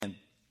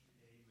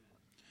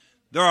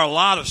There are a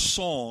lot of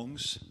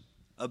songs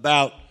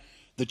about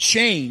the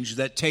change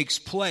that takes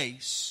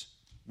place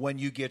when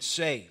you get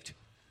saved.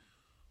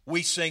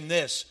 We sing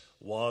this,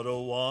 "What a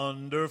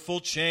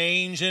wonderful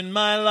change in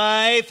my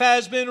life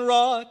has been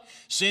wrought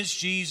since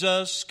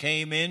Jesus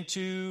came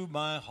into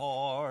my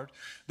heart."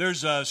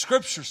 There's a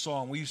scripture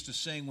song we used to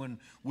sing when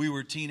we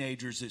were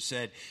teenagers that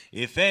said,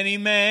 "If any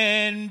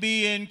man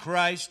be in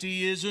Christ,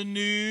 he is a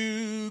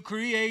new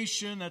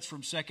creation." That's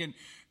from 2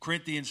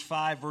 Corinthians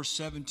 5, verse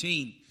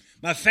 17.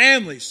 My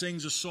family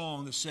sings a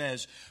song that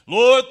says,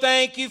 "Lord,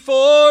 thank you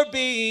for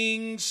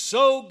being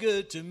so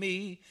good to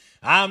me.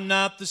 I'm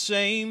not the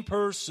same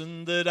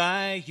person that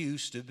I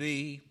used to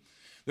be."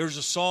 There's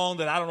a song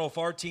that I don't know if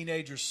our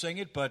teenagers sing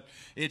it, but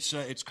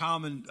it's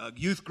common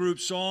youth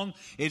group song.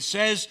 It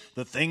says,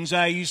 "The things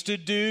I used to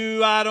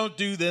do, I don't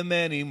do them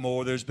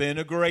anymore. There's been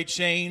a great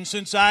change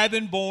since I've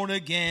been born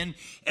again."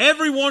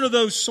 Every one of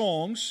those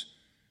songs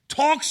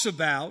talks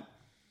about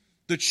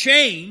the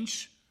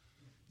change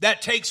that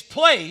takes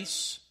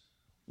place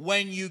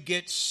when you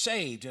get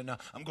saved. And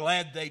I'm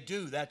glad they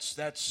do. That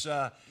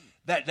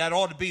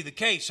ought to be the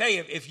case. Hey,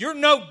 if you're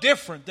no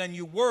different than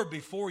you were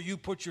before you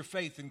put your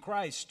faith in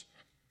Christ,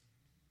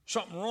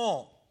 something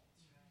wrong.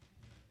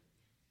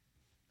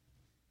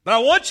 But I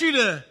want you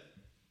to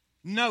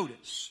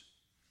notice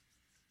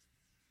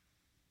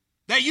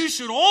that you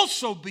should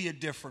also be a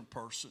different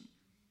person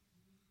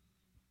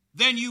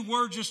than you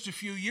were just a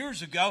few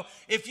years ago.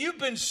 If you've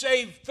been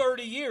saved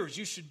 30 years,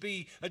 you should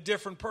be a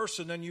different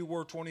person than you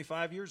were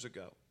 25 years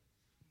ago.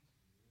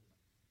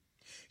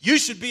 You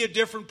should be a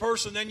different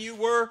person than you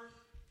were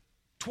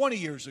 20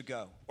 years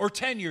ago or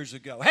 10 years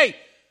ago. Hey,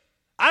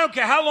 I don't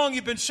care how long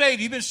you've been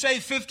saved. You've been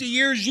saved 50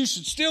 years, you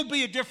should still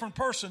be a different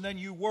person than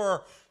you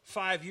were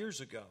 5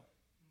 years ago.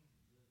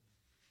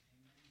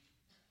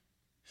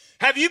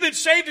 Have you been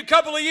saved a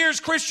couple of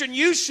years, Christian?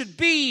 You should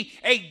be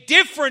a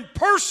different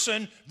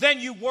person than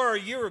you were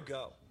a year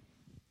ago.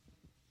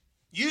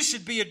 You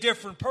should be a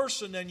different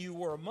person than you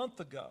were a month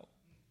ago.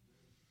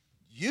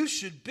 You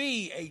should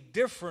be a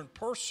different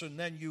person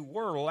than you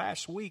were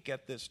last week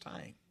at this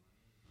time.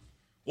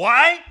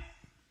 Why?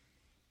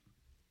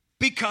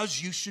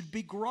 Because you should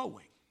be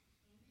growing.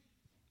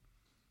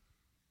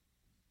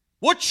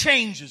 What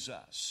changes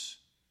us?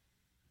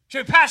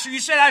 So, Pastor, you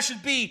said I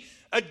should be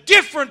a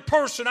different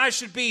person. I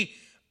should be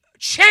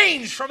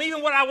changed from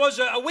even what I was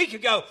a week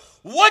ago.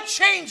 What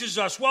changes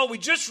us? Well, we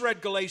just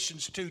read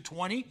Galatians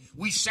 2:20.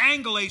 We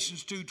sang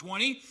Galatians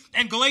 2:20.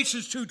 And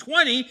Galatians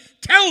 2:20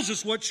 tells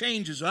us what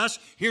changes us.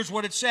 Here's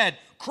what it said.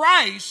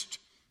 "Christ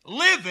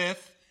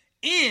liveth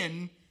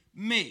in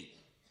me."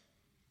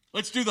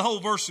 Let's do the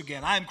whole verse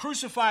again. "I am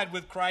crucified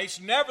with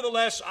Christ.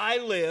 Nevertheless I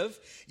live.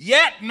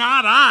 Yet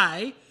not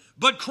I,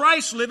 but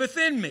Christ liveth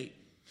in me.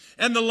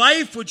 And the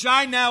life which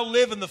I now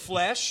live in the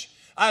flesh,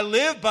 I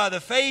live by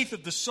the faith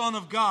of the Son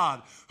of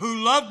God,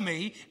 who loved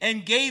me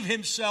and gave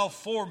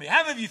himself for me."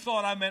 How many of you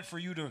thought I meant for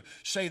you to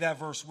say that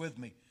verse with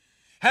me?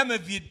 How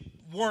many of you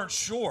weren't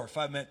sure if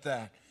I meant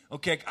that?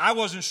 Okay, I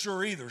wasn't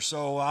sure either,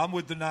 so I'm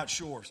with the not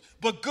sures.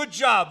 But good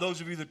job, those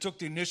of you that took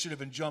the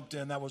initiative and jumped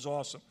in. That was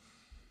awesome.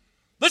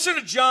 Listen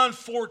to John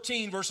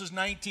 14, verses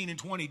 19 and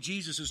 20.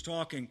 Jesus is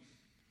talking.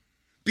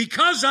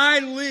 "Because I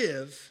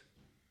live,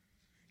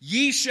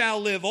 ye shall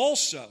live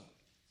also.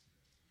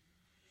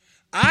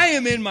 I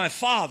am in my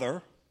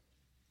Father,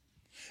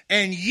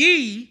 and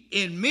ye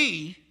in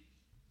me,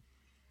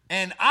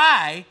 and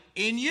I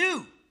in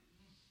you."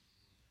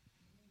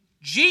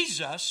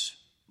 Jesus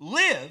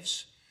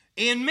lives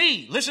in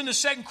me. Listen to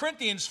 2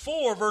 Corinthians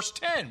 4, verse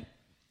 10.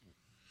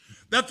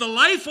 "That the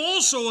life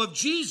also of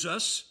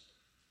Jesus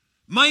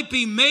might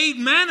be made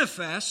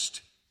manifest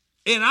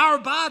in our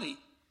body."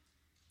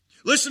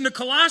 Listen to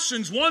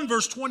Colossians 1,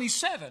 verse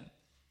 27.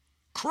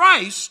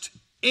 "Christ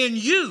in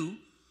you,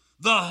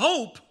 the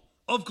hope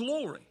of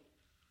glory."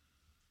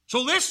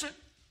 So listen.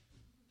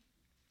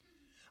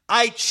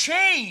 I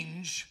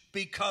change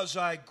because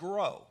I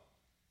grow.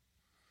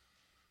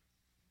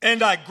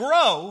 And I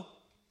grow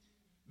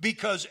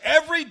because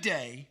every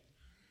day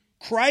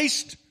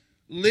Christ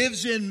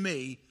lives in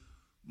me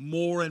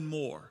more and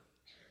more.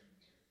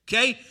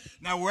 Okay?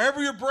 Now,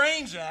 wherever your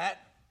brain's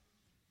at,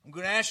 I'm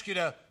going to ask you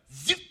to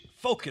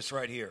focus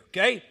right here.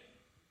 Okay?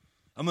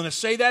 I'm going to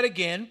say that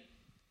again.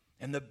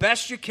 And the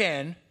best you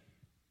can,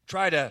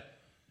 try to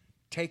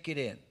take it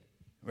in.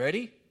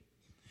 Ready?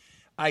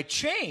 I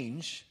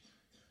change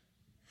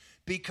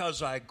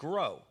because I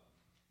grow.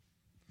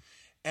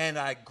 And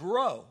I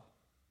grow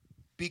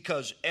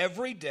because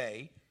every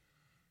day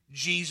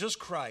Jesus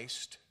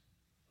Christ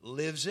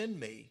lives in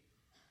me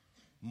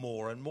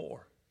more and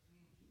more.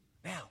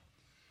 Now,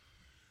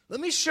 let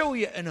me show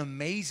you an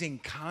amazing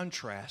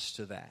contrast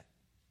to that.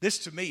 This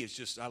to me is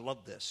just, I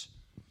love this.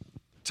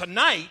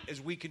 Tonight,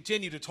 as we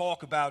continue to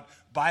talk about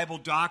Bible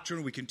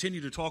doctrine, we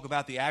continue to talk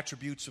about the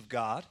attributes of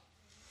God.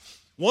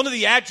 One of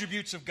the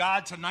attributes of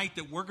God tonight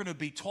that we're going to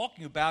be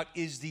talking about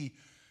is the,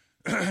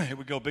 here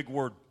we go, big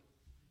word,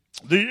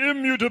 the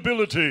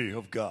immutability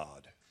of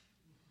God.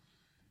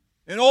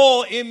 And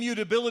all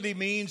immutability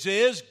means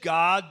is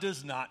God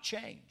does not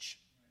change.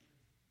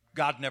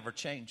 God never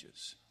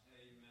changes.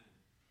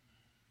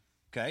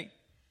 Okay?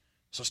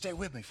 So stay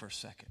with me for a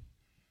second.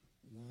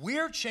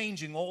 We're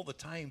changing all the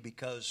time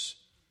because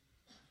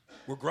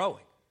we're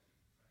growing.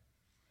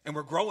 And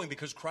we're growing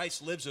because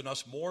Christ lives in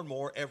us more and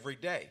more every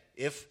day,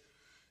 if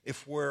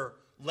we're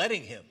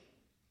letting him.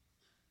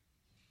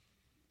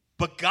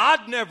 But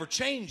God never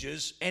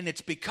changes, and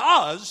it's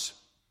because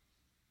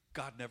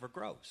God never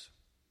grows.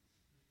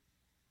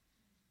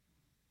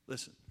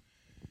 Listen,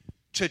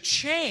 to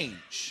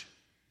change,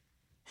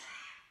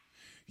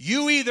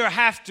 you either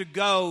have to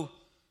go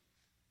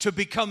to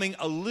becoming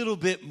a little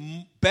bit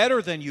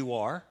better than you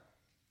are,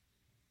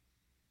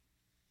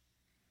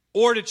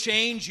 or to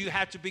change, you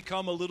have to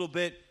become a little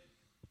bit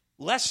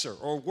lesser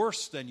or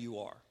worse than you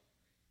are.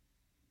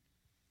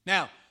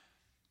 Now,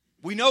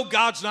 we know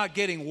God's not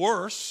getting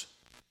worse,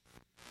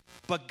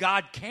 but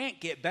God can't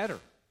get better.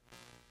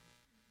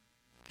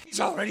 He's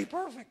already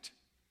perfect.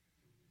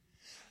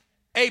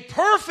 A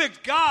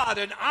perfect God,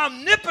 an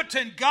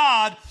omnipotent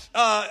God,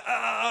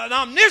 an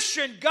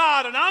omniscient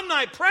God, an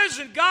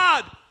omnipresent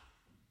God.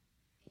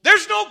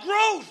 There's no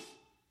growth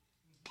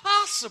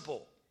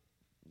possible.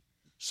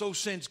 So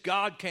since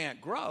God can't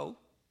grow,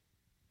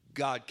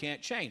 God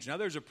can't change. Now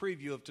there's a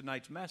preview of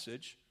tonight's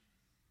message,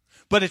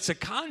 but it's a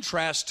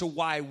contrast to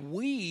why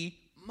we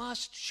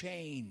must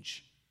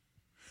change.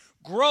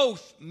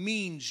 Growth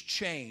means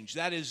change.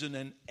 That is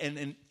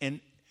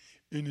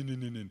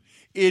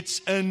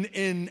it's an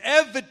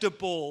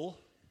inevitable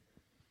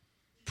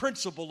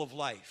principle of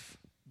life.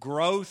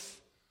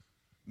 Growth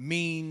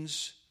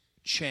means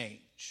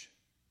change.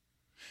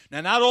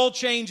 Now, not all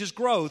change is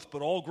growth,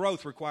 but all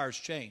growth requires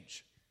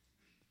change.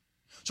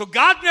 So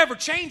God never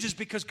changes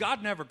because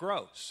God never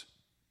grows.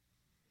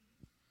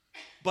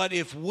 But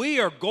if we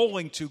are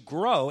going to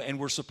grow, and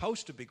we're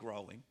supposed to be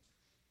growing,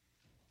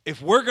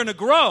 if we're going to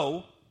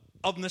grow,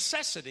 of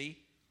necessity,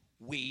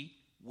 we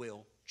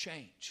will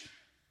change.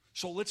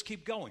 So let's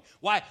keep going.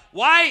 Why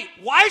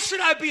should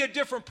I be a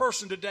different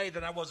person today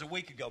than I was a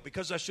week ago?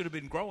 Because I should have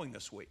been growing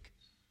this week.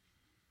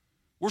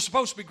 We're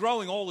supposed to be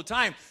growing all the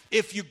time.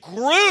 If you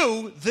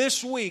grew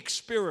this week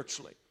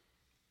spiritually,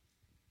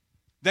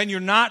 then you're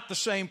not the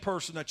same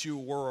person that you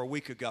were a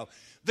week ago.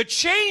 The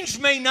change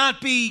may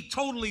not be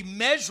totally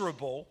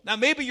measurable. Now,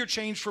 maybe your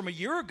change from a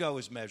year ago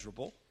is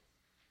measurable.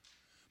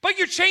 But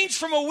your change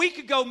from a week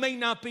ago may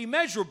not be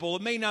measurable.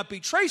 It may not be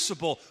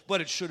traceable, but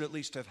it should at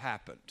least have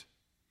happened.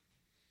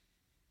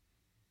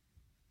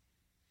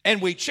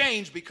 And we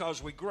change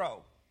because we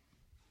grow.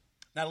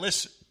 Now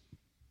listen.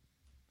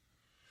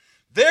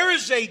 There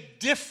is a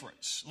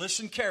difference,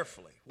 listen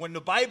carefully, when the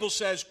Bible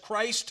says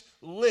Christ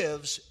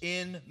lives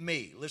in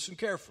me. Listen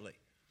carefully.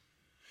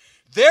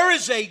 There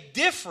is a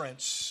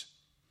difference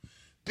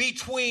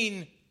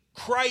between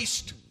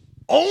Christ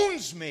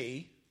owns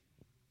me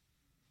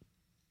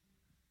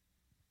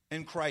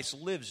and Christ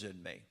lives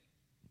in me.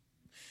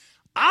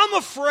 I'm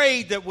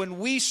afraid that when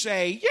we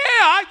say,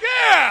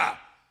 yeah,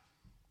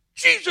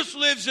 Jesus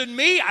lives in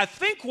me, I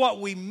think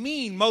what we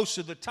mean most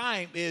of the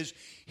time is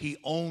he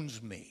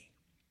owns me.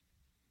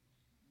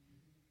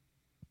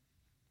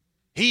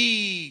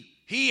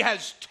 He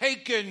has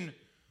taken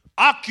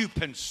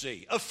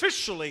occupancy.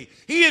 Officially,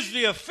 he is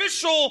the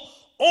official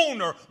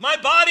owner. My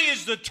body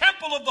is the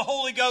temple of the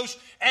Holy Ghost,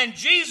 and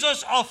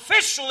Jesus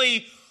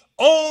officially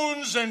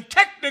owns, and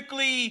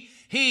technically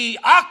he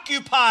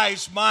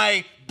occupies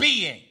my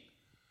being.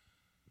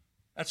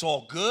 That's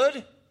all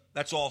good.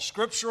 That's all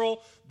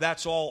scriptural.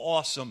 That's all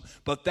awesome.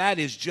 But that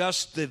is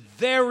just the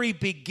very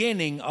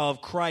beginning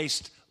of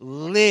Christ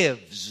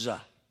lives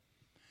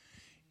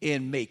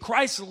in me.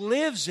 Christ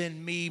lives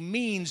in me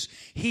means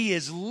he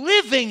is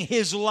living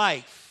his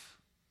life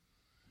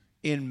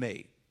in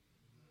me.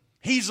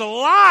 He's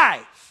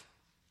alive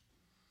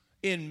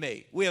in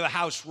me. We have a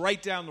house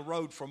right down the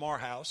road from our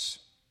house.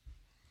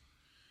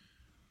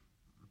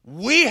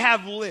 We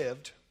have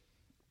lived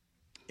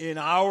in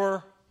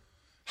our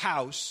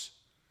house,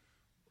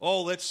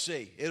 let's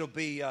see, it'll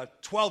be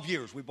 12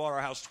 years. We bought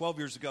our house 12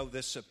 years ago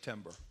this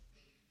September.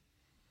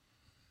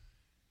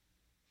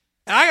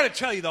 And I got to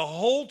tell you, the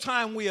whole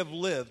time we have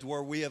lived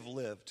where we have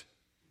lived,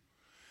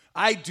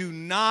 I do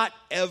not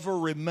ever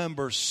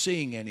remember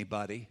seeing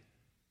anybody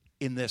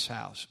in this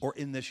house or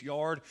in this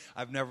yard.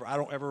 I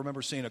don't ever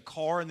remember seeing a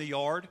car in the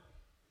yard.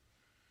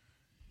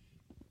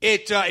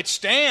 It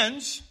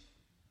stands.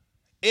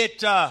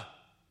 It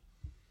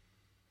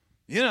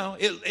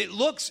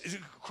looks, the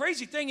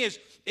crazy thing is,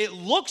 it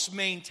looks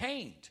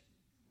maintained.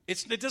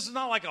 It is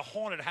not like a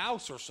haunted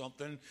house or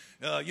something,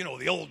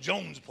 the old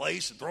Jones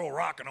place and throw a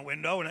rock in a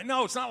window.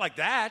 No, it's not like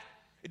that.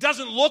 It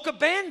doesn't look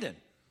abandoned.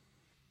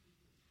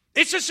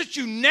 It's just that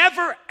you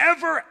never,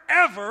 ever,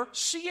 ever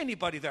see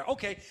anybody there.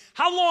 Okay,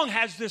 how long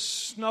has this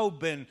snow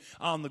been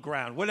on the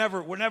ground?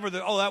 Whenever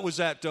that was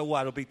at,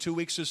 it'll be 2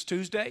 weeks this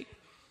Tuesday?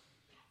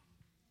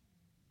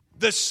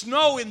 The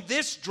snow in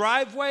this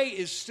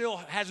driveway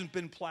hasn't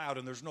been plowed,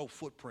 and there's no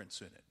footprints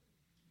in it.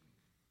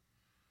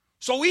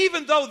 So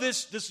even though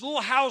this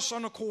little house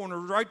on the corner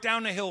right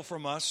down the hill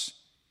from us,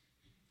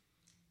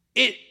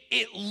 it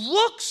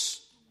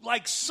looks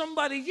like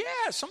somebody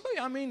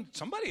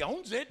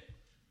owns it.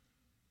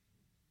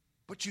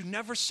 But you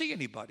never see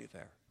anybody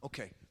there.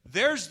 Okay,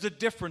 there's the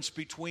difference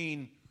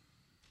between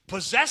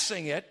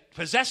possessing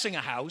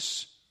a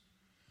house,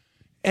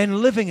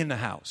 and living in the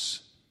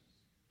house.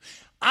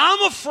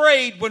 I'm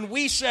afraid when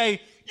we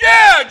say,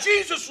 yeah,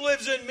 Jesus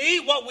lives in me,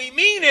 what we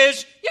mean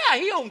is, yeah,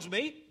 he owns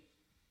me.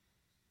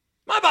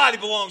 My body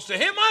belongs to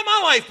him.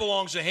 My life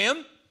belongs to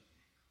him.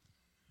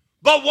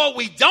 But what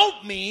we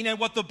don't mean, and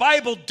what the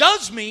Bible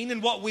does mean,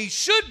 and what we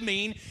should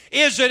mean,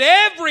 is that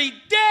every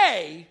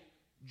day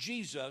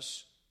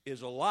Jesus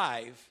is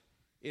alive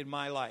in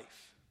my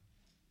life.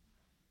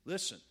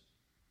 Listen.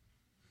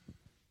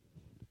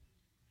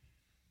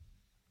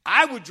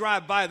 I would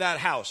drive by that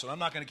house, and I'm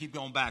not going to keep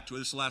going back to it.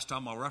 This is the last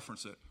time I'll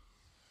reference it.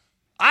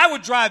 I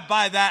would drive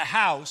by that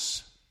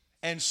house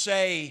and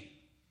say,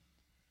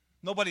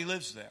 nobody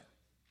lives there.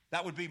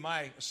 That would be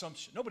my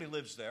assumption. Nobody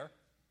lives there.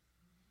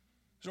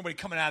 There's nobody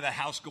coming out of that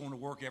house going to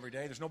work every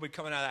day. There's nobody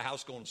coming out of that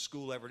house going to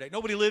school every day.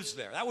 Nobody lives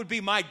there. That would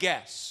be my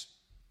guess.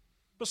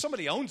 But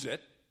somebody owns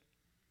it.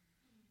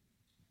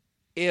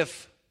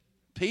 If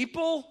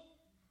people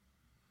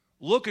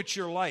look at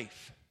your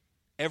life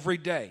every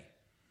day,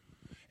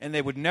 and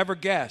they would never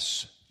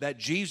guess that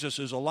Jesus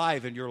is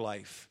alive in your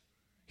life,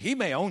 he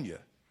may own you,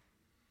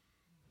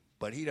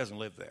 but he doesn't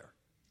live there.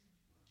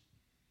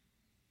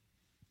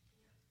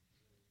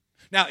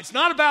 Now, it's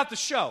not about the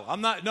show.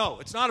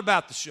 It's not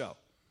about the show.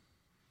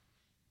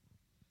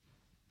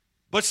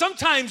 But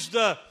sometimes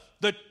the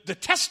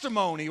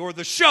testimony or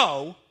the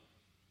show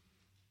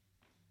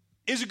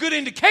is a good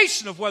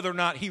indication of whether or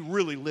not he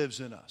really lives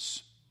in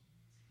us.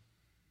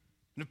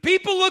 And if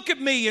people look at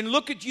me and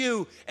look at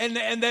you, and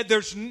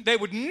that they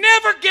would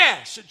never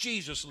guess that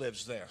Jesus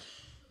lives there.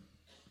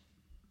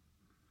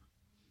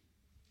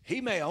 He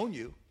may own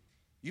you.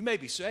 You may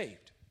be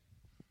saved.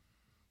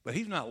 But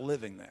he's not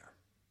living there.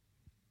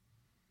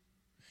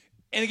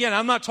 And again,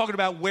 I'm not talking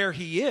about where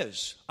he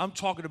is. I'm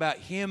talking about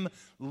him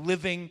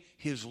living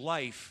his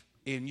life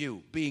in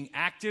you, being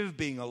active,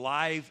 being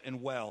alive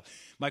and well.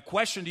 My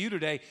question to you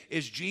today,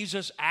 is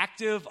Jesus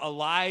active,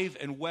 alive,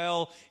 and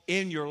well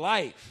in your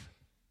life?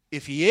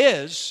 If he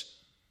is,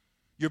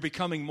 you're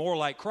becoming more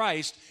like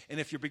Christ. And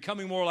if you're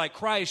becoming more like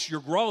Christ,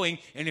 you're growing.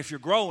 And if you're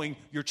growing,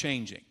 you're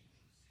changing.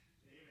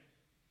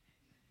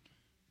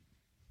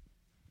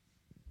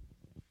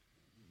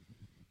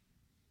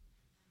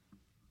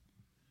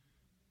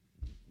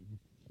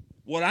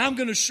 What I'm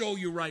going to show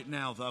you right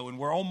now, though, and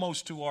we're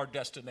almost to our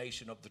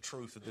destination of the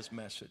truth of this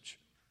message.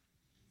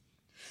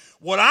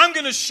 What I'm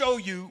going to show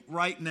you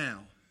right now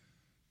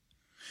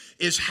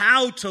is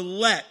how to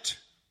let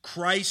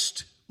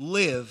Christ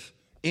live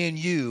in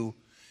you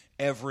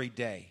every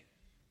day.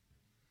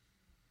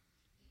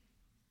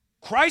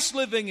 Christ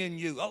living in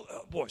you. Oh,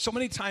 boy, so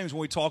many times when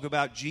we talk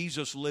about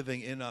Jesus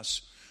living in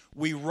us,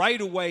 we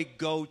right away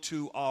go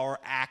to our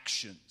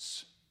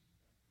actions,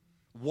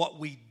 what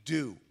we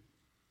do,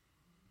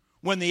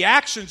 when the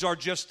actions are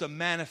just the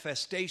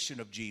manifestation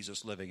of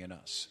Jesus living in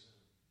us.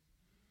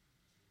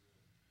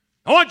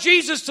 I want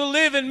Jesus to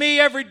live in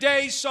me every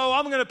day, so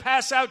I'm going to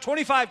pass out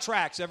 25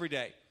 tracts every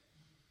day.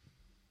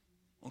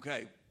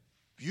 Okay,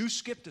 you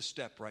skipped a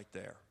step right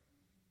there.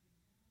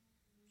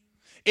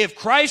 If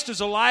Christ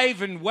is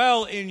alive and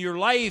well in your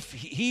life,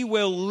 he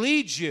will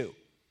lead you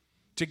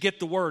to get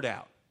the word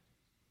out.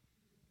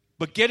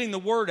 But getting the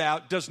word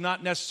out does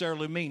not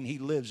necessarily mean he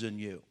lives in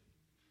you.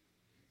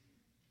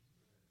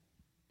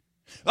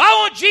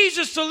 I want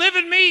Jesus to live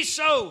in me,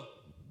 so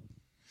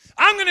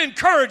I'm going to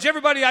encourage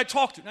everybody I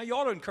talk to. Now, you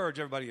ought to encourage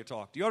everybody you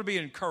talk to. You ought to be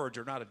an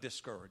encourager, not a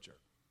discourager.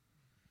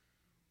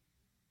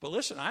 But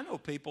listen, I know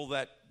people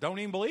that don't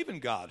even believe in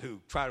God who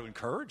try to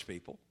encourage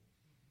people.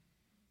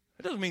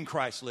 It doesn't mean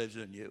Christ lives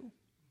in you.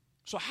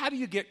 So how do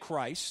you get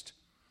Christ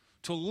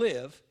to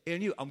live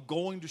in you? I'm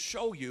going to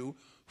show you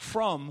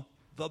from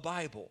the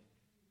Bible.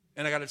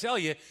 And I got to tell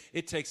you,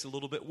 it takes a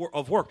little bit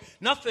of work.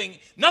 Nothing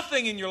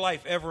in your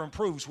life ever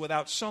improves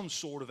without some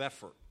sort of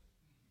effort.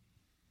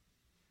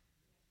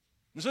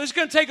 And so it's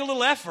going to take a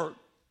little effort,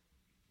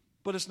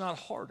 but it's not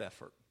hard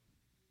effort.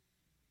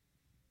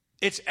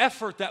 It's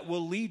effort that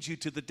will lead you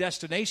to the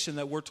destination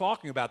that we're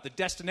talking about, the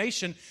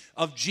destination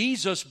of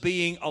Jesus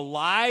being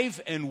alive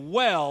and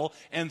well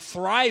and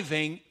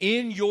thriving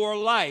in your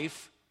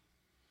life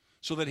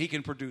so that he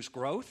can produce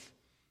growth,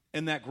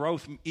 and that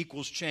growth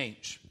equals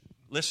change.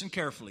 Listen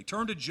carefully.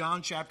 Turn to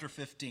John chapter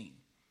 15.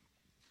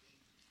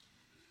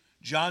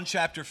 John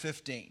chapter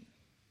 15.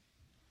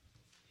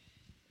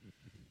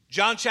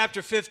 John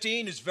chapter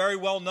 15 is very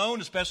well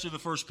known, especially the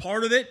first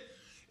part of it,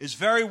 is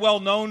very well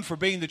known for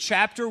being the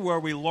chapter where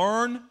we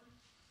learn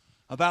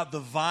about the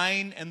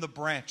vine and the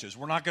branches.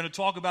 We're not going to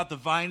talk about the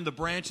vine and the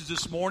branches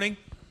this morning,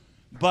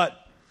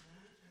 but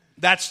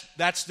that's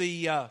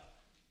the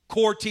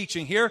core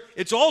teaching here.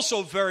 It's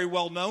also very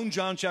well known,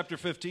 John chapter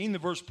 15, the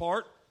verse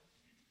part,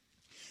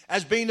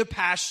 as being the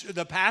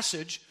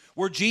passage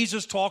where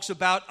Jesus talks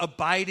about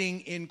abiding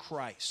in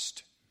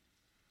Christ.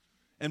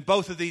 And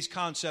both of these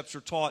concepts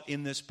are taught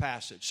in this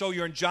passage. So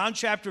you're in John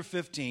chapter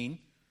 15,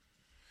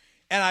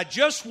 And I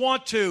just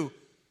want to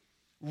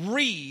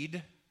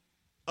read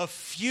a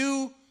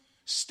few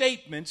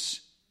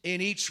statements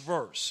in each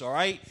verse, all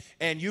right?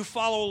 And you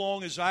follow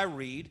along as I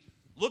read.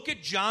 Look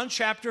at John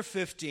chapter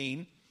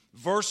 15,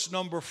 verse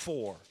number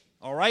 4,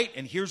 all right?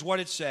 And here's what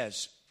it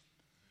says.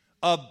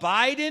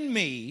 Abide in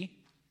me,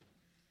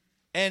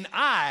 and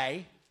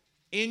I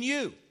in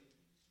you.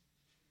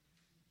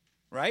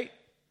 Right?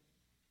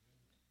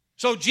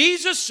 So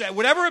Jesus said,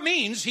 whatever it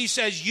means, he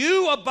says,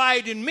 you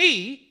abide in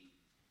me,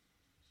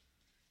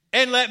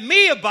 and let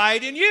me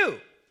abide in you.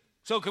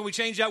 So can we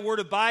change that word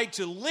abide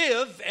to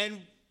live,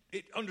 and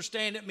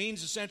understand it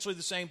means essentially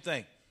the same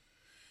thing.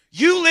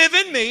 You live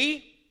in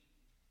me,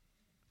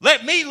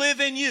 let me live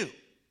in you.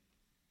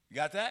 You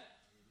got that?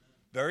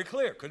 Very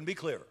clear. Couldn't be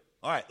clearer.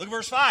 All right, look at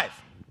verse 5.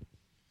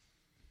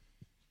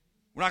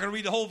 We're not going to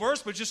read the whole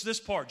verse, but just this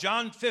part.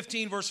 John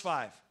 15, verse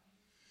 5.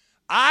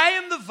 I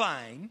am the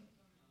vine,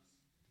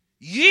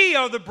 ye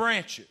are the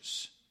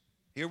branches.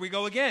 Here we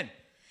go again.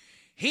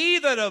 He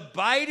that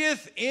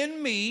abideth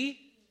in me,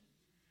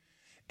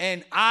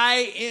 and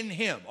I in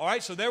him. All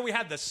right, so there we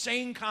have the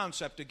same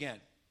concept again.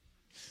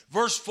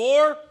 Verse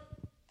 4,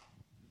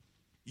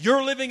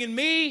 you're living in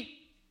me,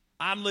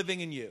 I'm living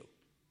in you.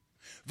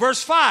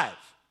 Verse 5,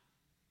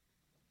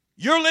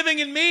 you're living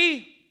in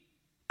me,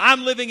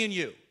 I'm living in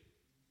you.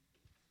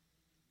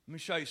 Let me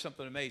show you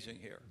something amazing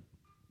here.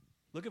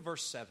 Look at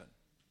verse 7.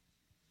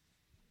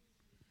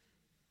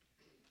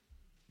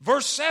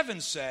 Verse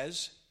 7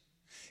 says,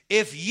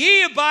 if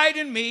ye abide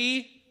in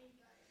me,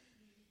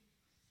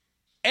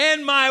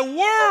 and my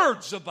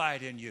words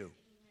abide in you.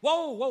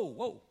 Whoa, whoa,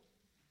 whoa.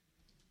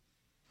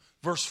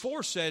 Verse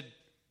 4 said,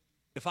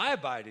 if I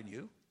abide in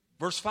you.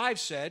 Verse 5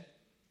 said,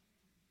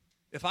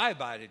 if I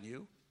abide in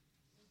you.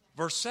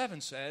 Verse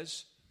 7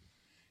 says,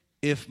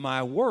 if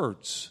my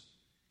words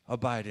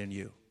abide in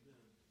you.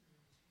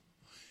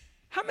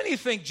 How many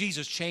think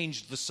Jesus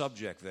changed the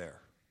subject there?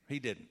 He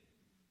didn't.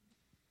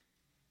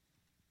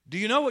 Do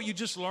you know what you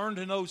just learned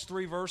in those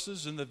 3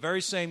 verses in the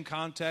very same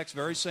context,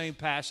 very same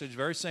passage,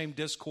 very same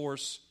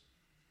discourse?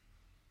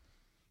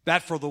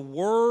 That for the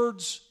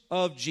words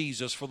of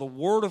Jesus, for the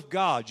Word of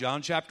God,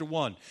 John chapter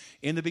 1,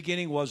 in the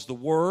beginning was the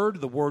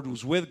Word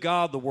was with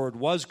God, the Word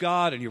was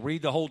God, and you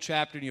read the whole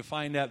chapter and you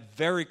find out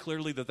very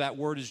clearly that that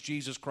Word is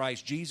Jesus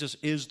Christ. Jesus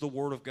is the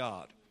Word of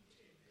God.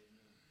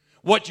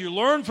 What you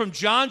learn from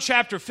John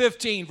chapter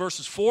 15,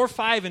 verses 4,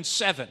 5, and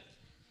 7,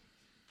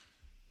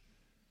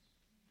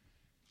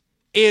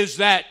 is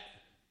that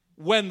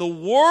when the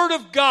Word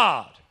of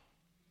God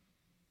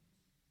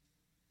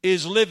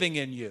is living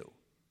in you,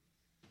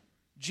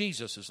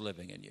 Jesus is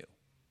living in you.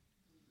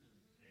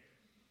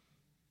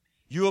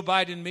 You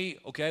abide in me.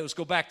 Okay, let's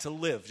go back to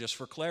live just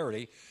for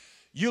clarity.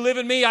 You live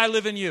in me, I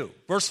live in you.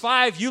 Verse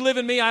 5, you live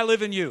in me, I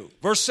live in you.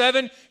 Verse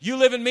 7, you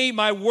live in me,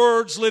 my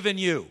words live in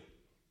you.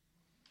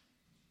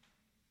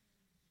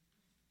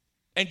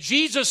 And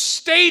Jesus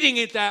stating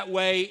it that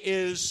way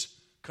is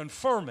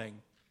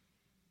confirming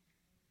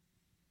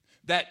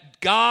that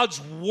God's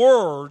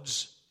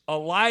words,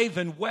 alive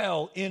and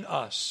well in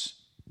us,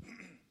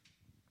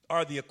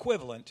 are the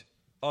equivalent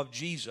of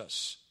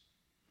Jesus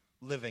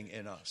living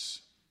in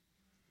us.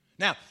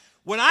 Now,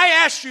 when I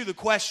asked you the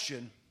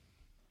question,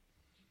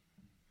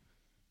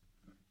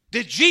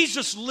 did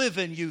Jesus live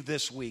in you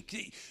this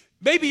week?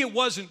 Maybe it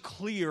wasn't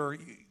clear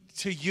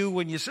to you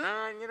when you said,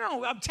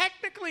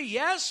 technically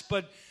yes,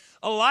 but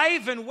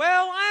alive and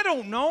well, I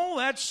don't know.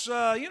 That's,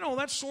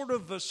 that's sort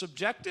of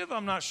subjective.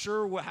 I'm not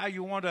sure how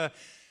you want to.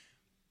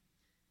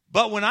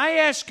 But when I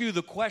ask you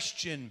the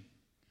question,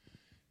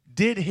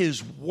 did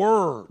his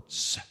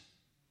words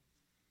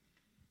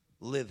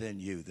live in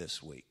you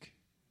this week?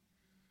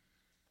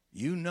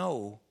 You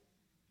know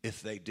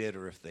if they did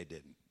or if they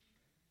didn't.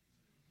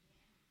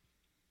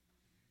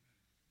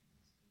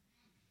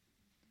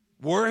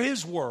 Were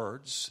his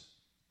words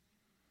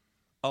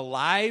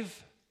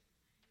alive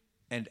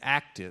and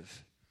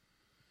active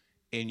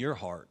in your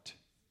heart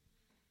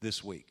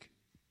this week?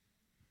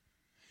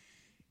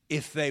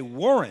 If they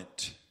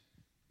weren't,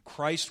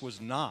 Christ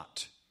was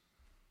not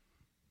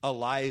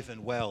alive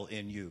and well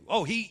in you.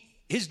 Oh,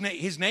 his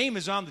name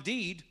is on the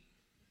deed.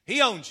 He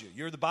owns you.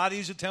 You're the body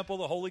is a temple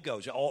of the Holy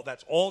Ghost.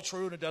 That's all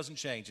true, and it doesn't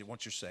change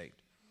once you're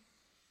saved.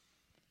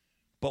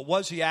 But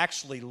was he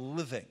actually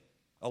living,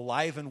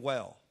 alive and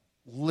well,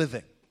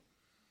 living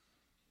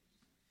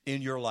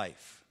in your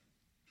life?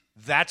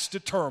 That's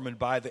determined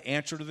by the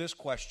answer to this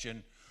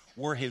question.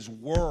 Were his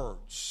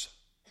words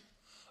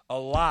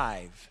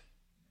alive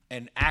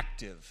and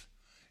active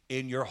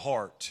in your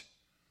heart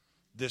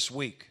this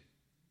week?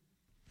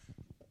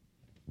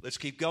 Let's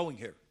keep going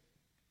here.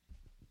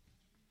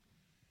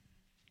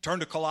 Turn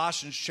to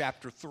Colossians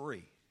chapter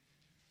 3.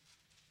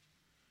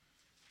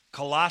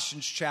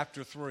 Colossians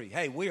chapter 3.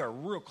 Hey, we are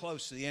real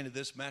close to the end of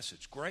this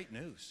message. Great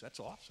news.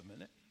 That's awesome,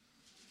 isn't it?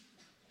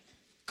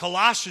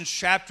 Colossians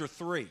chapter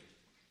 3.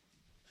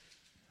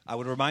 I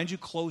would remind you,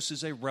 close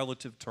is a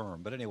relative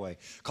term. But anyway,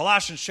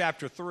 Colossians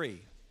chapter 3.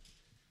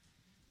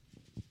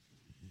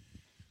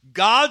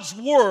 God's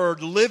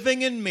Word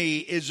living in me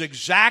is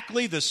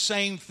exactly the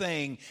same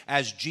thing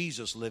as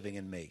Jesus living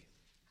in me.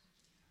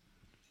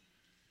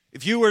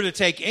 If you were to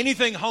take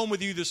anything home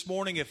with you this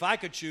morning, if I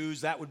could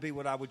choose, that would be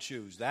what I would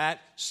choose. That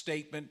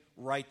statement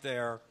right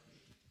there,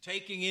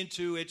 taking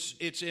into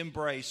its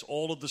embrace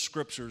all of the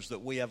scriptures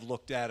that we have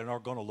looked at and are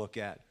going to look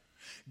at.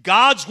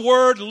 God's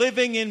Word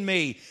living in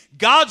me,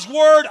 God's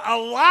Word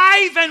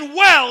alive and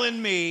well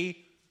in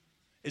me,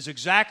 is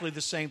exactly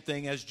the same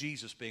thing as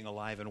Jesus being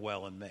alive and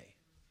well in me.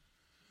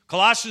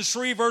 Colossians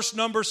 3 verse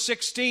number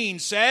 16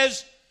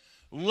 says,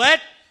 let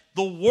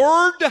the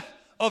Word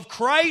of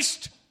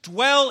Christ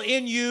dwell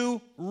in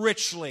you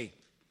richly.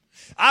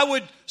 I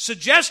would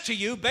suggest to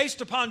you,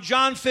 based upon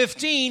John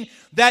 15,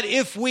 that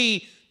if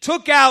we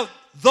took out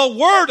the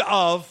word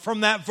of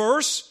from that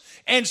verse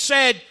and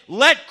said,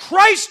 let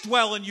Christ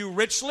dwell in you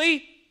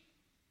richly,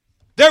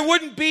 there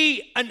wouldn't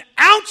be an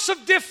ounce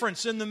of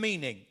difference in the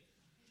meaning.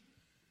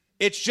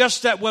 It's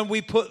just that when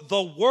we put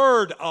the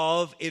word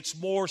of, it's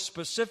more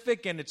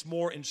specific and it's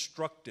more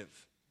instructive.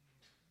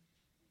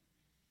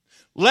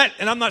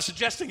 And I'm not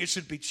suggesting it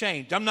should be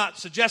changed. I'm not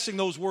suggesting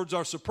those words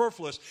are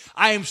superfluous.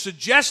 I am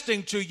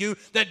suggesting to you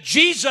that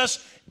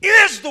Jesus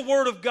is the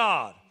Word of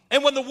God.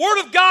 And when the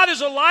Word of God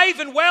is alive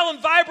and well and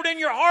vibrant in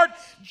your heart,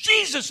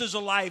 Jesus is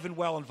alive and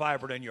well and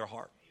vibrant in your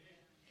heart.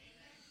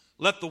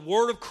 Let the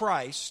Word of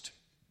Christ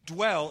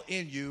dwell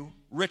in you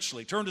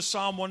richly. Turn to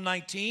Psalm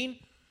 119.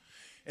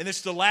 And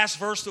it's the last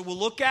verse that we'll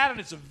look at. And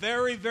it's a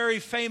very, very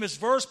famous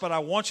verse, but I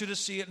want you to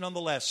see it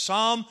nonetheless.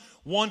 Psalm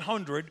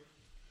 100.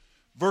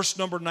 Verse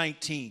number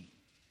 19.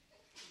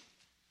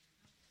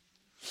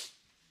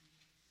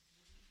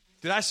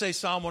 Did I say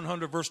Psalm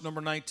 100, verse number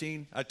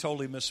 19? I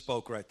totally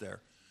misspoke right there.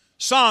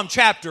 Psalm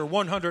chapter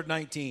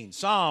 119.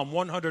 Psalm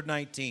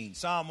 119.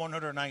 Psalm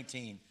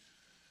 119.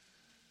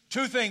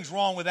 Two things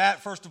wrong with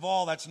that. First of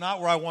all, that's not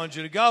where I wanted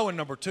you to go. And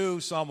number two,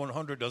 Psalm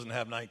 100 doesn't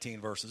have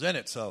 19 verses in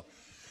it. So,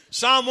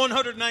 Psalm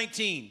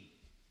 119.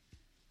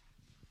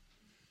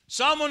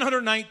 Psalm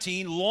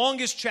 119,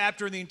 longest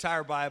chapter in the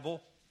entire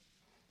Bible.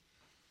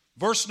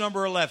 Verse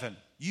number 11.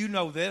 You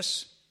know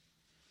this.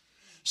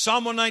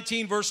 Psalm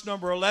 119, verse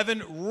number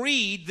 11.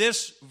 Read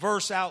this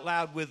verse out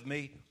loud with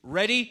me.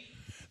 Ready?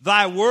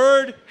 Thy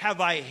word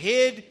have I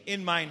hid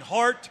in mine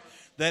heart,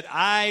 that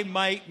I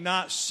might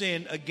not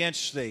sin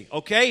against thee.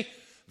 Okay?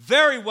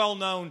 Very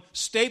well-known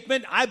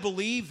statement. I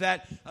believe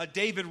that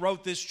David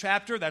wrote this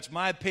chapter. That's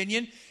my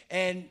opinion.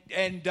 And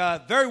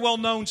very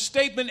well-known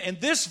statement.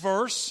 And this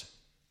verse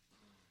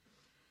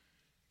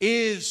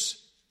is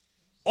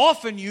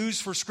often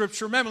used for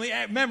scripture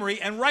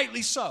memory, and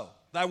rightly so.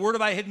 Thy word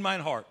have I hid in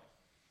mine heart.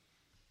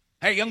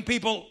 Hey, young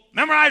people,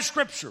 memorize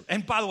scripture.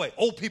 And by the way,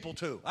 old people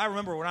too. I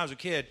remember when I was a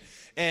kid,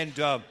 and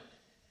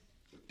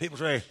people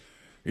say,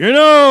 you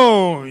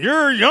know,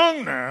 you're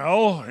young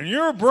now, and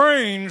your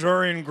brains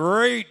are in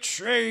great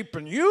shape,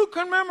 and you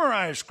can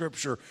memorize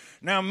scripture.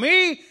 Now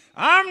me,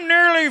 I'm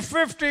nearly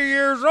 50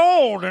 years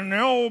old, and the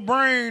old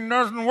brain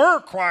doesn't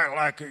work quite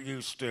like it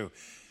used to.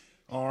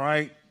 All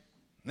right?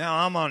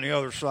 Now, I'm on the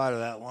other side of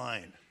that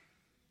line.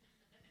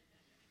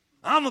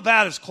 I'm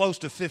about as close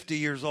to 50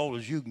 years old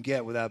as you can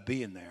get without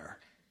being there.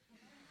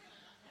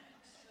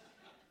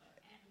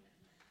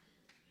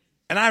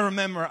 And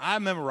I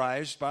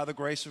memorized, by the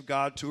grace of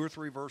God, 2 or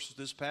 3 verses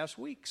this past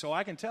week. So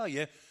I can tell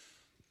you,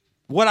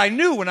 what I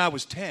knew when I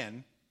was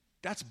 10,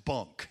 that's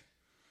bunk.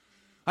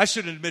 I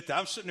shouldn't admit that.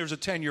 I'm sitting there as a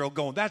 10-year-old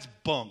going, that's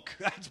bunk.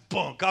 That's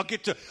bunk. I'll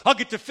get to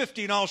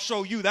 50 and I'll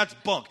show you that's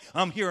bunk.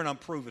 I'm here and I'm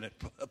proving it.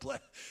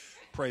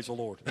 Praise the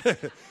Lord.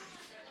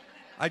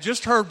 I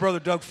just heard Brother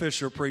Doug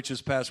Fisher preach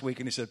this past week,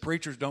 and he said,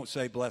 preachers don't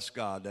say bless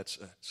God.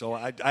 So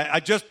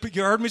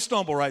you heard me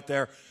stumble right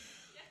there.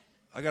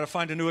 I got to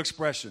find a new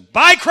expression.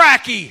 By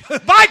cracky.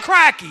 By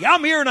cracky.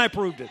 I'm here and I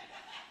proved it.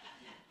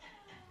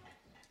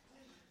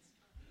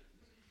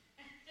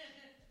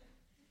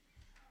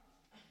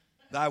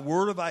 Thy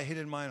word have I hid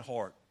in mine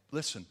heart.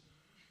 Listen,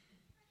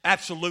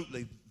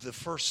 absolutely, the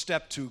first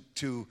step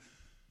to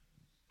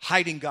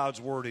hiding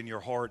God's word in your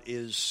heart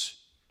is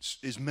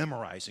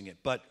memorizing it.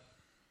 But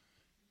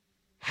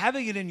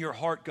having it in your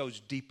heart goes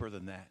deeper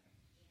than that.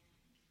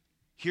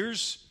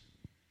 Here's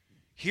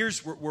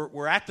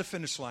we're at the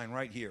finish line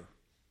right here.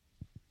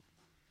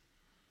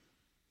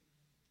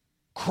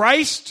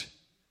 Christ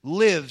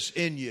lives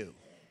in you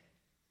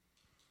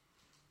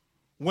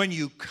when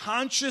you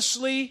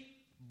consciously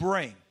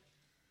bring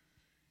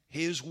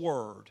His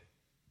word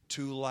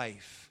to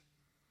life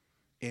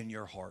in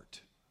your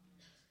heart.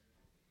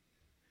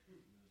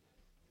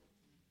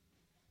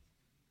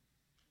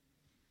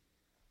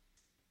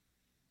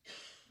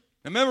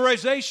 The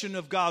memorization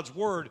of God's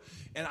word,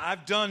 and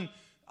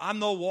I'm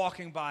no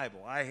walking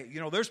Bible.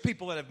 There's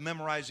people that have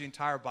memorized the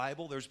entire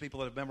Bible. There's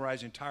people that have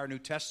memorized the entire New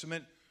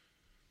Testament.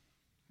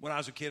 When I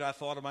was a kid, I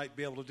thought I might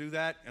be able to do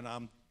that, and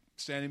I'm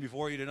standing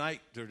before you tonight,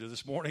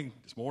 this morning,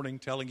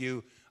 telling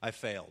you I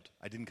failed.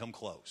 I didn't come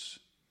close.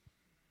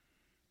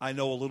 I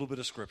know a little bit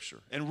of Scripture.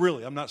 And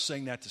really, I'm not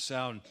saying that to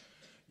sound,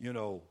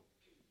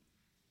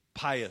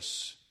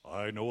 pious.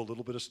 I know a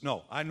little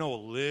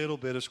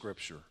bit of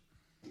Scripture.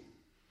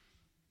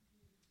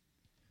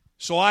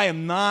 So I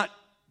am not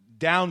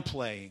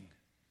downplaying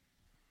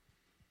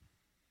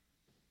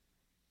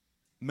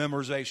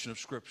memorization of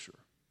Scripture.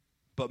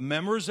 But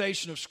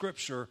memorization of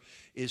Scripture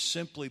is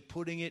simply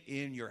putting it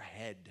in your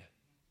head.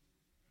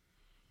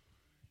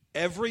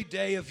 Every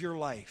day of your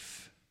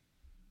life,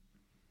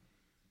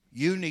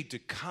 you need to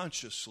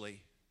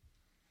consciously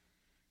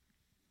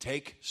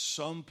take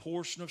some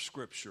portion of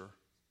Scripture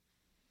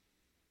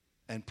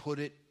and put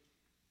it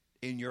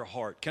in your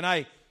heart. Can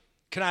I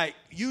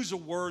use a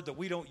word that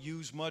we don't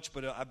use much,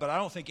 but I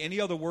don't think any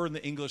other word in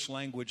the English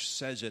language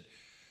says it.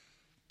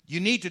 You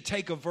need to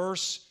take a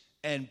verse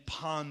and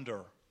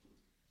ponder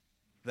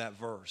that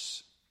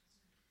verse.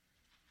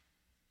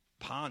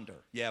 Ponder.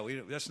 Yeah,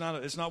 it's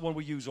not one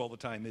we use all the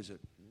time, is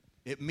it?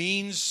 It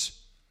means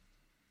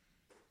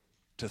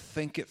to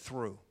think it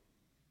through.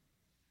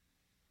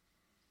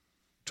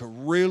 To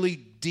really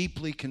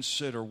deeply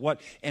consider what,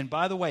 and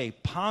by the way,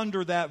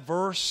 ponder that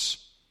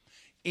verse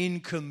in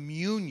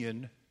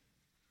communion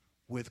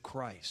with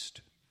Christ.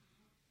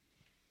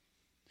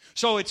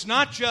 So it's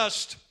not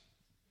just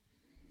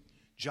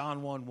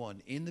John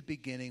 1:1, in the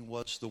beginning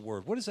was the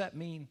Word. What does that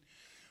mean?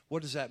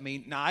 What does that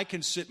mean? Now, I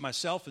can sit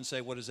myself and say,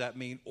 what does that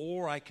mean?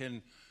 Or I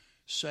can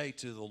say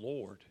to the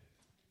Lord,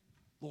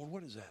 Lord,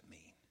 what does that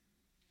mean?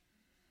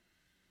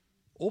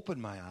 Open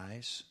my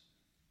eyes.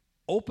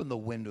 Open the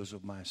windows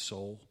of my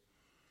soul.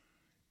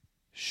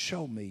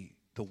 Show me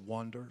the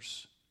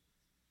wonders.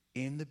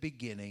 In the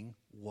beginning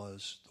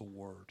was the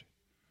Word.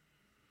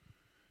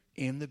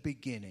 In the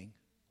beginning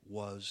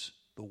was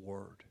the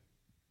Word.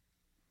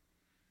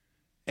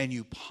 And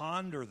you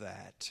ponder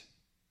that.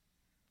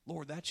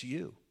 Lord, that's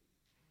you.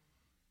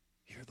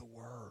 You're the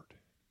Word.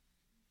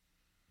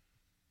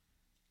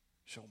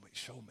 Show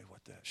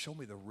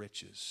me the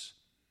riches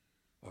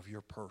of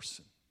your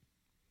person.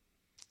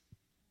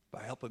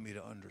 By helping me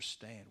to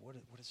understand, what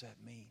does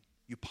that mean?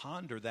 You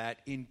ponder that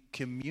in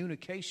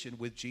communication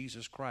with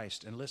Jesus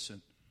Christ. And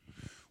listen,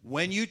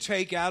 when you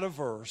take out a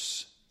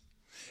verse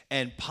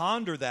and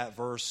ponder that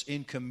verse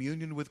in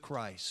communion with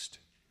Christ,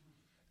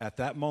 at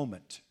that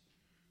moment,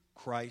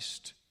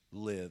 Christ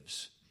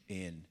lives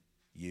in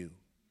you.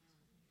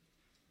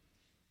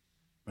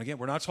 Again,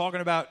 we're not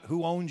talking about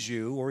who owns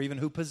you or even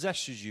who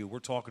possesses you. We're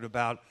talking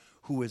about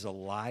who is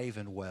alive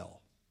and well.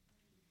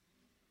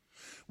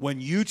 When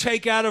you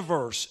take out a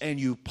verse and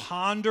you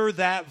ponder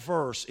that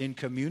verse in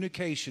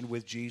communication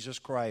with Jesus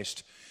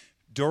Christ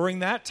during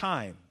that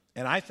time,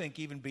 and I think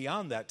even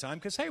beyond that time,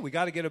 because, hey, we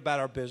got to get about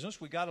our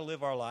business. We got to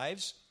live our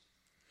lives.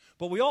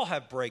 But we all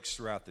have breaks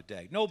throughout the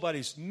day.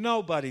 Nobody's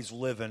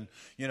living,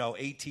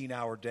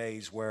 18-hour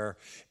days where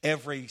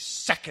every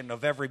second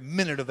of every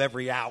minute of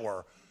every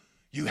hour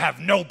you have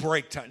no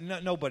break time. No,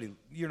 nobody,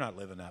 you're not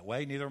living that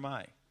way. Neither am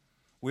I.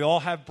 We all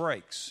have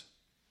breaks.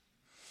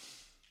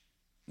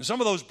 And some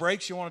of those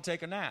breaks you want to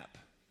take a nap.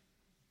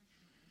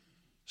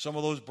 Some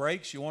of those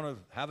breaks you want to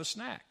have a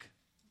snack.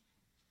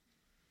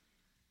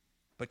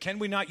 But can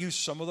we not use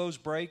some of those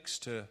breaks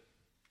to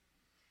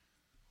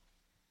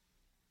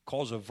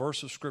cause a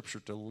verse of Scripture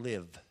to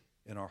live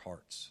in our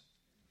hearts?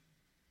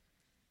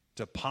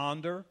 To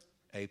ponder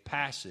a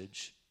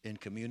passage in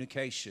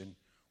communication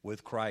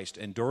with Christ.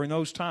 And during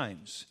those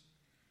times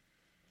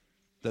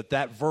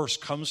that verse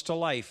comes to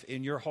life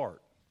in your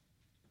heart,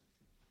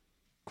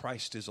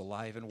 Christ is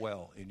alive and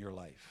well in your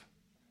life.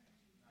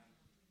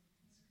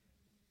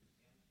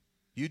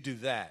 You do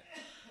that,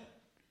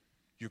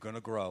 you're going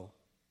to grow.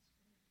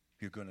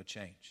 You're going to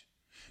change.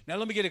 Now,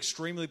 let me get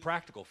extremely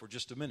practical for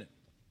just a minute.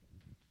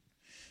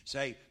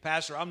 Say,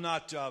 Pastor, I don't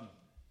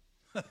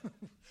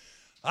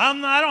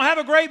have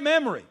a great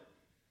memory.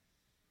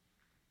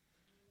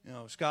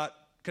 Scott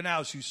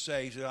Knaus used to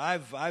say,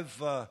 I've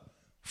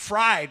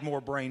fried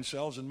more brain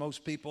cells than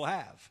most people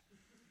have.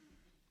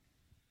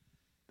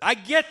 I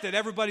get that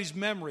everybody's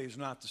memory is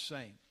not the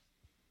same.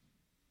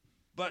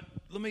 But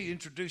let me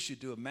introduce you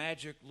to a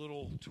magic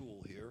little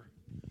tool here,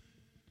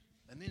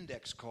 an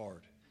index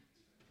card.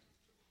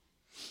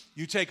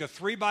 You take a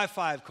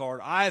 3x5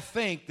 card. I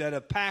think that a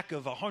pack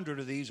of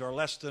 100 of these are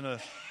less than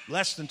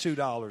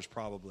 $2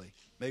 probably.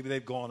 Maybe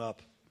they've gone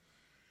up.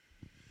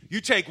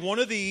 You take one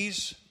of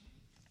these,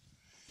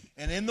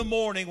 and in the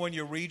morning when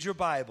you read your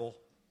Bible,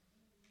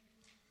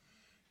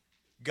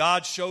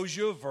 God shows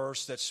you a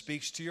verse that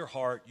speaks to your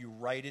heart. You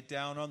write it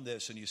down on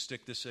this, and you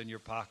stick this in your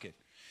pocket.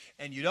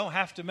 And you don't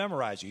have to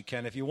memorize it. You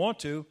can if you want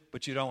to,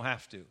 but you don't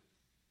have to.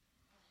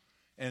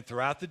 And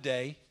throughout the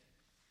day,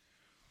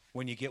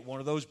 when you get one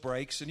of those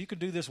breaks, and you can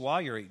do this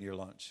while you're eating your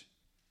lunch,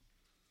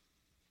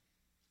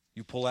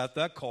 you pull out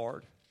that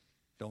card.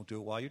 Don't do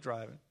it while you're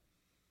driving.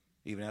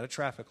 Even at a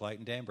traffic light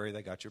in Danbury,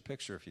 they got your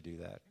picture if you do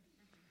that.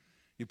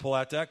 You pull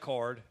out that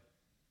card,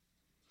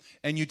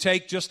 and you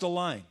take just a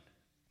line.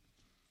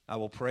 I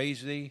will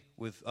praise thee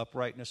with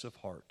uprightness of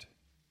heart.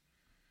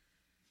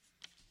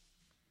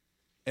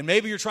 And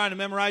maybe you're trying to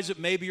memorize it,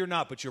 maybe you're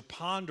not, but you're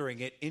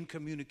pondering it in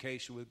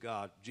communication with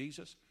God.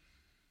 Jesus,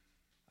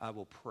 I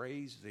will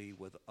praise thee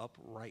with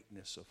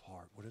uprightness of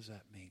heart. What does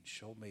that mean?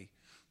 Show me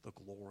the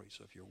glories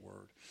of your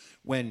word.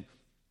 When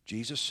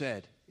Jesus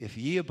said, if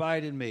ye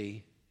abide in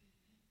me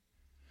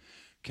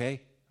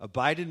Okay?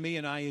 Abide in me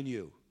and I in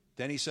you.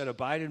 Then he said,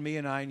 abide in me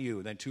and I in you.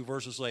 And then 2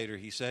 verses later,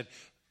 he said,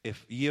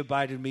 if ye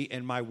abide in me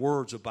and my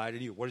words abide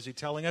in you. What is he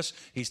telling us?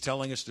 He's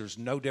telling us there's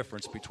no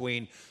difference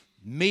between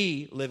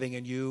me living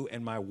in you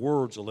and my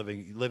words are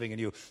living in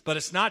you. But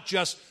it's not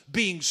just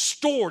being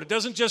stored. It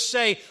doesn't just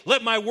say,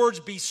 let my words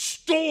be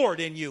stored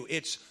in you.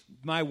 It's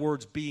my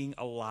words being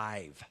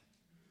alive.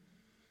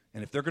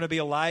 And if they're going to be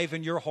alive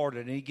in your heart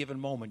at any given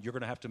moment, you're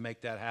going to have to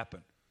make that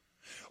happen.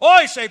 Oh,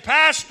 you say,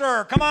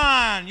 Pastor, come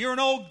on, you're an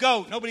old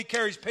goat. Nobody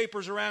carries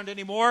papers around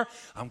anymore.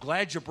 I'm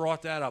glad you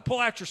brought that up. Pull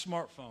out your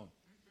smartphone.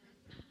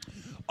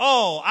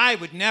 Oh, I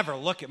would never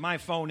look at my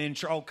phone in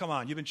church. Oh, come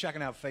on, you've been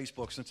checking out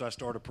Facebook since I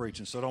started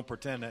preaching, so don't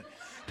pretend that.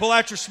 Pull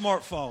out your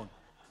smartphone.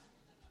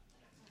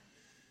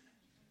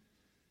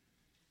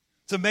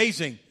 It's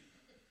amazing.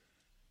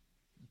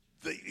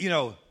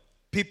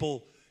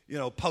 People,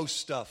 post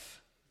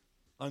stuff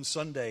on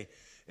Sunday,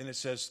 and it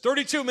says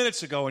 32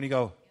 minutes ago, and you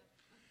go,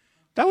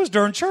 that was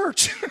during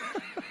church.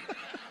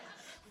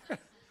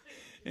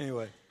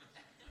 Anyway.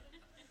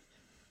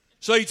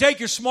 So you take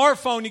your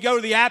smartphone, you go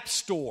to the App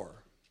Store,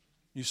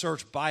 you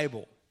search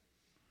Bible.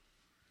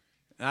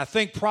 And I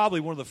think probably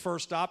one of the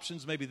first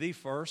options, maybe the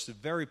first,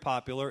 very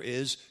popular,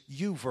 is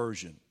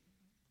YouVersion.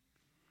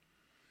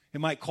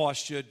 It might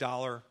cost you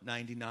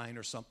 $1.99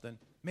 or something,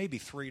 maybe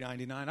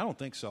 $3.99. I don't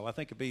think so. I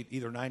think it'd be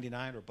either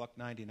 $99 or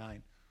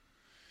 $1.99.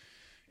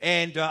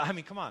 And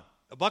come on,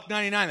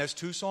 $1.99. That's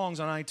 2 songs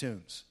on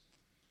iTunes.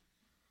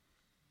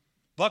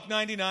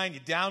 $1.99, you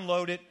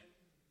download it,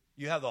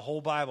 you have the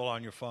whole Bible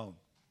on your phone.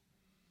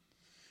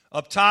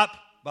 Up top,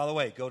 by the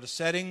way, go to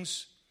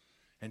settings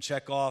and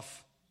check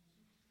off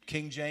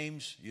King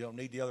James. You don't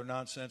need the other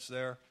nonsense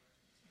there.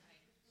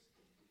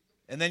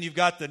 And then you've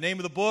got the name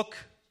of the book.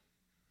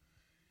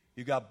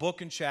 You've got book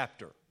and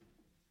chapter.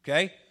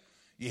 Okay?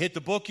 You hit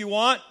the book you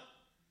want.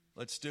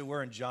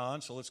 We're in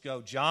John, so let's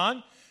go.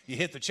 John. You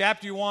hit the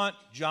chapter you want,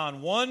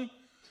 John 1.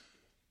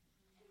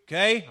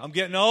 Okay, I'm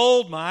getting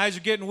old, my eyes are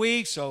getting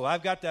weak, so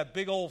I've got that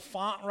big old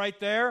font right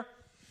there.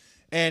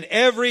 And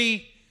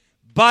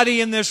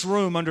everybody in this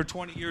room under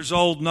 20 years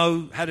old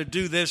know how to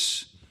do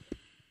this.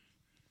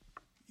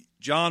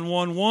 John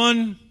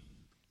 1:1.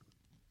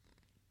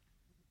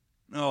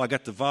 No, I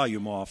got the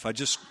volume off.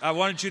 I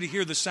wanted you to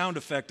hear the sound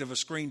effect of a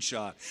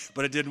screenshot,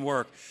 but it didn't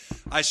work.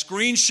 I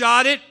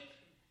screenshot it.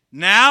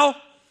 Now,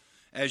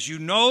 as you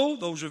know,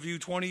 those of you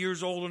 20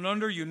 years old and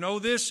under, you know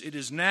this. It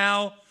is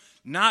now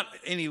not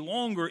any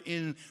longer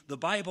in the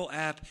Bible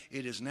app.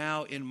 It is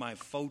now in my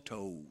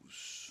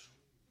photos.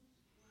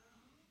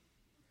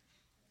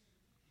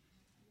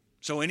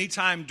 So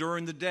anytime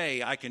during the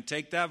day, I can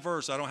take that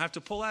verse. I don't have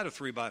to pull out a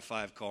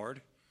 3x5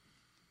 card.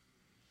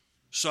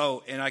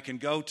 And I can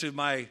go to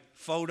my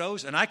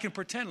photos, and I can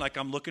pretend like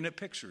I'm looking at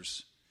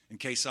pictures. In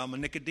case I'm a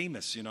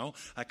Nicodemus,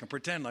 I can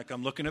pretend like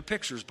I'm looking at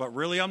pictures, but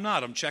really I'm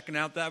not. I'm checking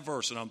out that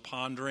verse, and I'm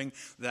pondering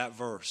that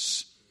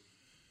verse.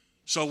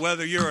 So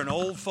whether you're an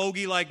old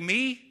fogey like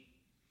me,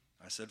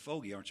 I said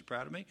fogey, aren't you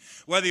proud of me?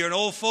 Whether you're an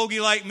old fogey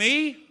like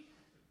me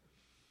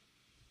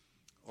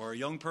or a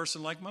young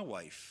person like my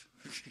wife,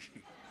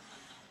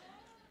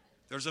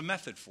 there's a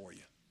method for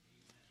you.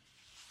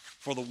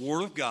 For the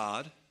Word of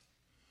God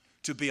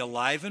to be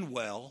alive and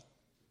well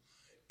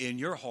in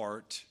your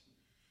heart.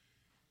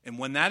 And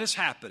when that is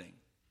happening,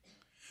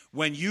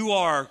 when you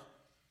are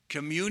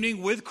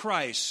communing with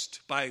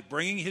Christ by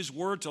bringing His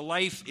Word to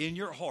life in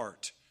your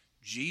heart,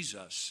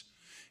 Jesus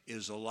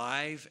is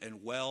alive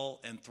and well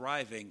and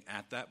thriving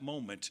at that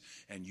moment,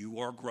 and you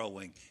are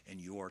growing and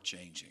you are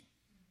changing.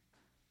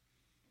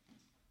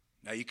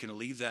 Now you can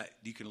leave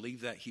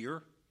that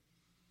here,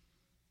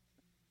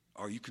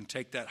 or you can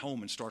take that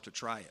home and start to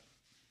try it.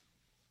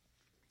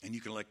 And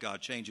you can let God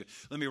change it.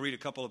 Let me read a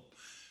couple of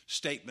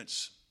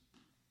statements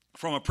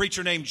from a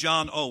preacher named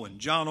John Owen.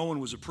 John Owen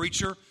was a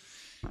preacher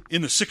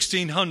in the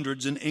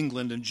 1600s in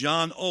England, and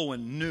John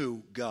Owen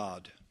knew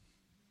God.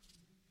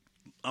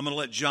 I'm going to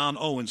let John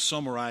Owen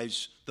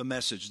summarize the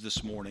message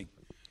this morning.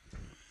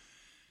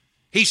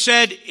 He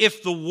said,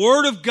 if the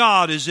Word of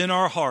God is in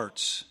our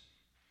hearts,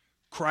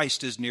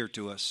 Christ is near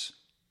to us.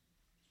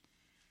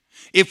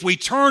 If we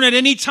turn at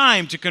any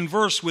time to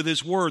converse with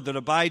His Word that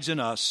abides in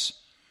us,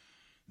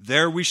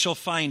 there we shall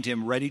find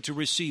Him ready to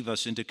receive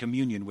us into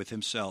communion with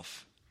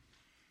Himself.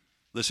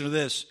 Listen to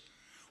this.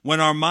 When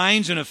our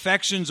minds and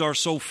affections are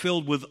so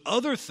filled with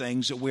other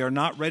things that we are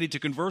not ready to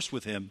converse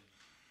with Him,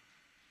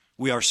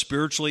 we are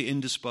spiritually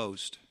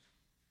indisposed.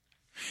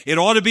 It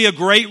ought to be a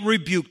great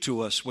rebuke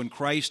to us when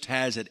Christ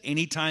has at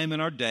any time in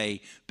our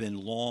day been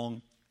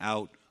long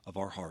out of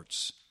our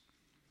hearts.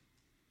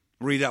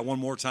 Read that one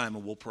more time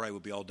and we'll pray. We'll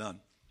be all done.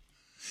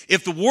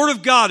 If the Word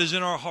of God is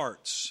in our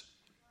hearts,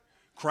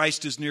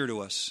 Christ is near to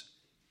us.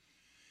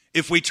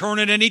 If we turn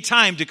at any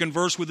time to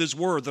converse with His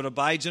Word that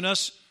abides in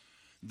us,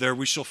 there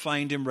we shall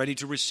find Him ready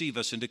to receive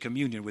us into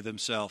communion with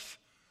Himself.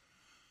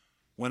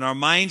 When our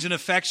minds and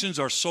affections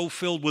are so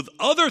filled with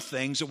other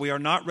things that we are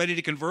not ready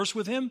to converse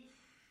with Him,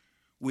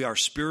 we are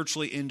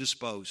spiritually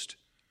indisposed.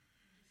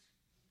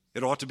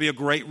 It ought to be a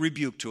great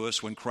rebuke to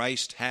us when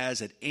Christ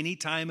has at any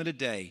time of the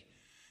day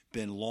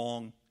been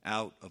long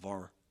out of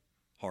our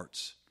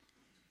hearts.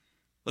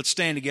 Let's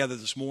stand together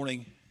this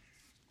morning.